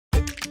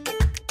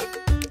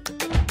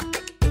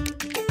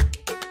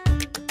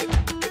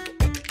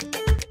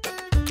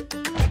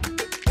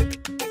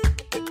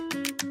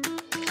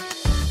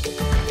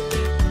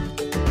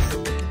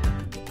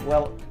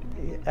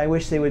I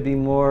wish they would be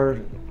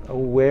more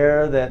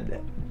aware that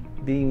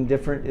being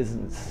different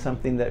isn't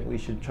something that we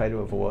should try to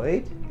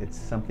avoid. It's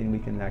something we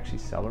can actually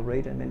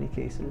celebrate in many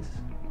cases.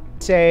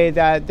 Say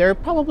that they're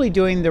probably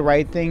doing the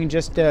right thing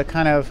just to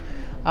kind of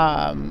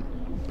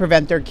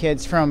prevent their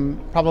kids from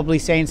probably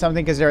saying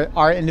something, because there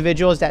are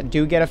individuals that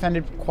do get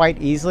offended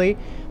quite easily.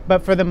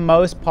 But for the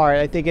most part,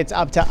 I think it's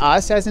up to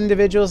us as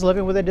individuals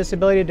living with a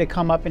disability to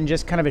come up and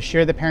just kind of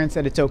assure the parents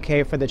that it's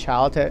okay for the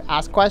child to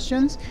ask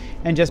questions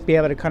and just be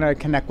able to kind of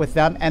connect with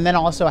them, and then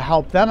also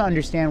help them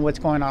understand what's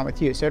going on with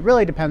you. So it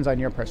really depends on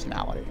your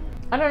personality.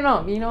 I don't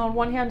know, you know, on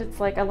one hand, it's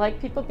like I like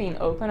people being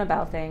open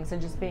about things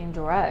and just being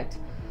direct.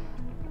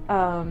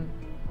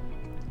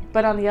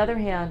 But on the other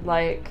hand,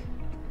 like,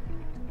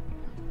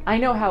 I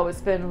know how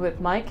it's been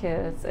with my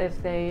kids.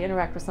 If they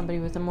interact with somebody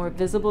with a more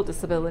visible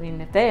disability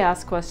and if they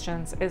ask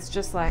questions, it's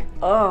just like,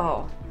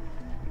 oh,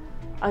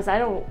 as I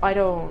don't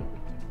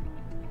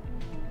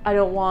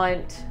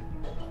want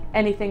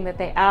anything that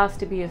they ask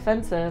to be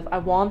offensive. I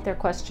want their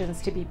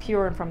questions to be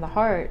pure and from the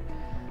heart.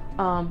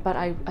 But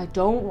I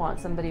don't want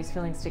somebody's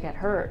feelings to get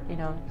hurt, you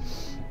know.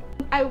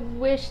 I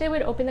wish they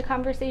would open the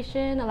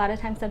conversation. A lot of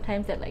times,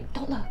 sometimes they're like,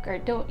 don't look, or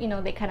don't, you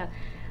know, they kind of,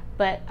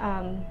 but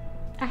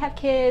I have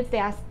kids, they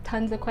ask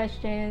tons of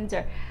questions,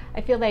 or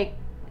I feel like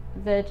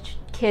the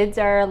kids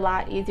are a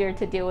lot easier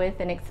to deal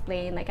with and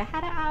explain, like I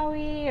had an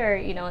owie, or,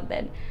 you know,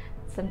 than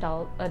some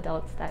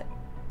adults that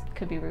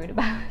could be rude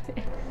about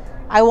it.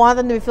 I want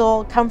them to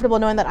feel comfortable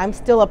knowing that I'm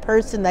still a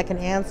person that can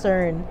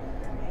answer and,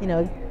 you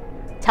know,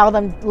 tell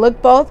them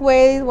look both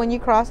ways when you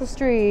cross the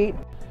street.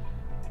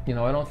 You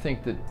know, I don't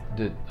think that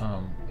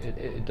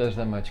it does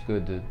that much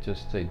good to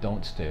just say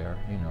don't stare,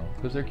 you know,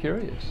 because they're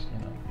curious,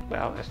 you know.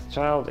 Well, if the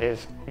child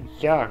is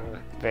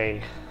young,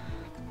 they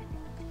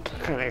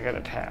kind of get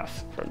a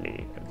pass from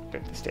me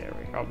with the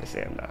staring.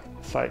 Obviously, I'm not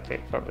sight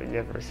they've probably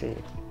never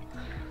seen.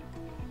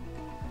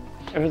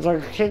 If it's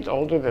like a kid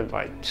older than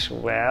like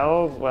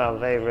 12, well,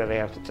 they really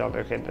have to tell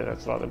their kid that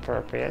it's not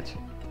appropriate.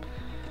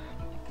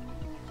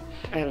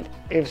 And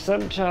if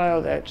some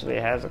child actually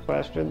has a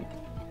question,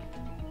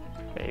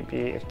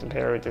 maybe if the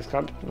parent is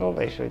comfortable,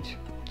 they should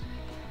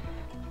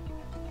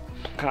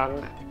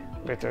come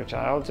with their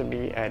child to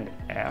me and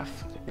ask,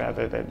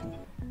 rather than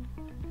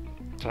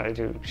try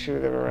to shoo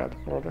them around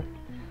the corner.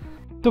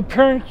 The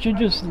parents should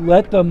just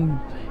let them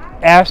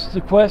ask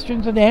the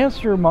questions and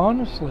answer them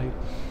honestly.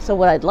 So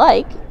what I'd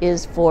like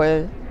is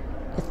for,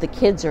 if the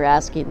kids are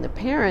asking the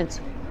parents,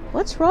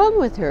 what's wrong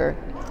with her?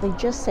 They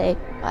just say,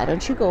 why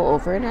don't you go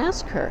over and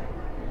ask her?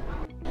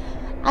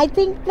 I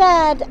think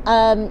that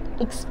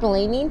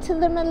explaining to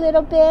them a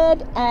little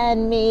bit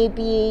and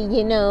maybe,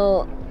 you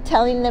know,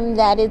 telling them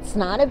that it's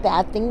not a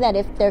bad thing, that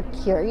if they're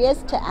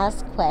curious to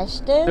ask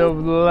questions. I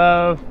would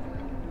love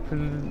for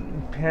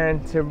the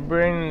parent to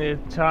bring the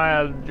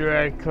child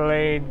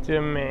directly to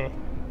me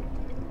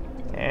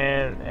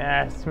and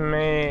ask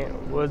me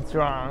what's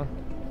wrong.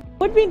 It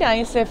would be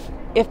nice if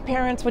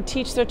parents would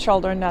teach their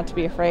children not to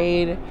be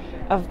afraid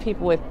of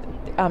people with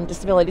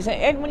disabilities.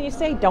 And when you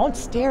say don't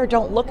stare,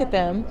 don't look at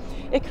them,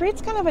 it creates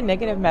kind of a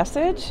negative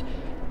message.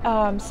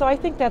 So I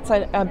think that's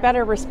a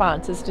better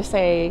response, is to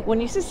say,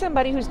 when you see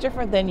somebody who's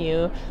different than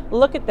you,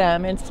 look at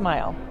them and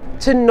smile.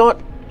 To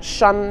not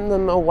shun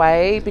them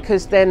away,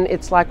 because then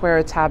it's like we're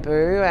a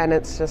taboo and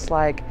it's just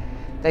like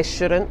they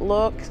shouldn't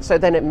look. So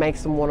then it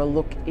makes them want to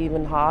look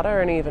even harder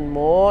and even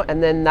more.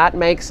 And then that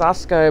makes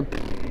us go,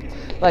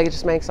 like, it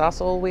just makes us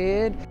all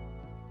weird.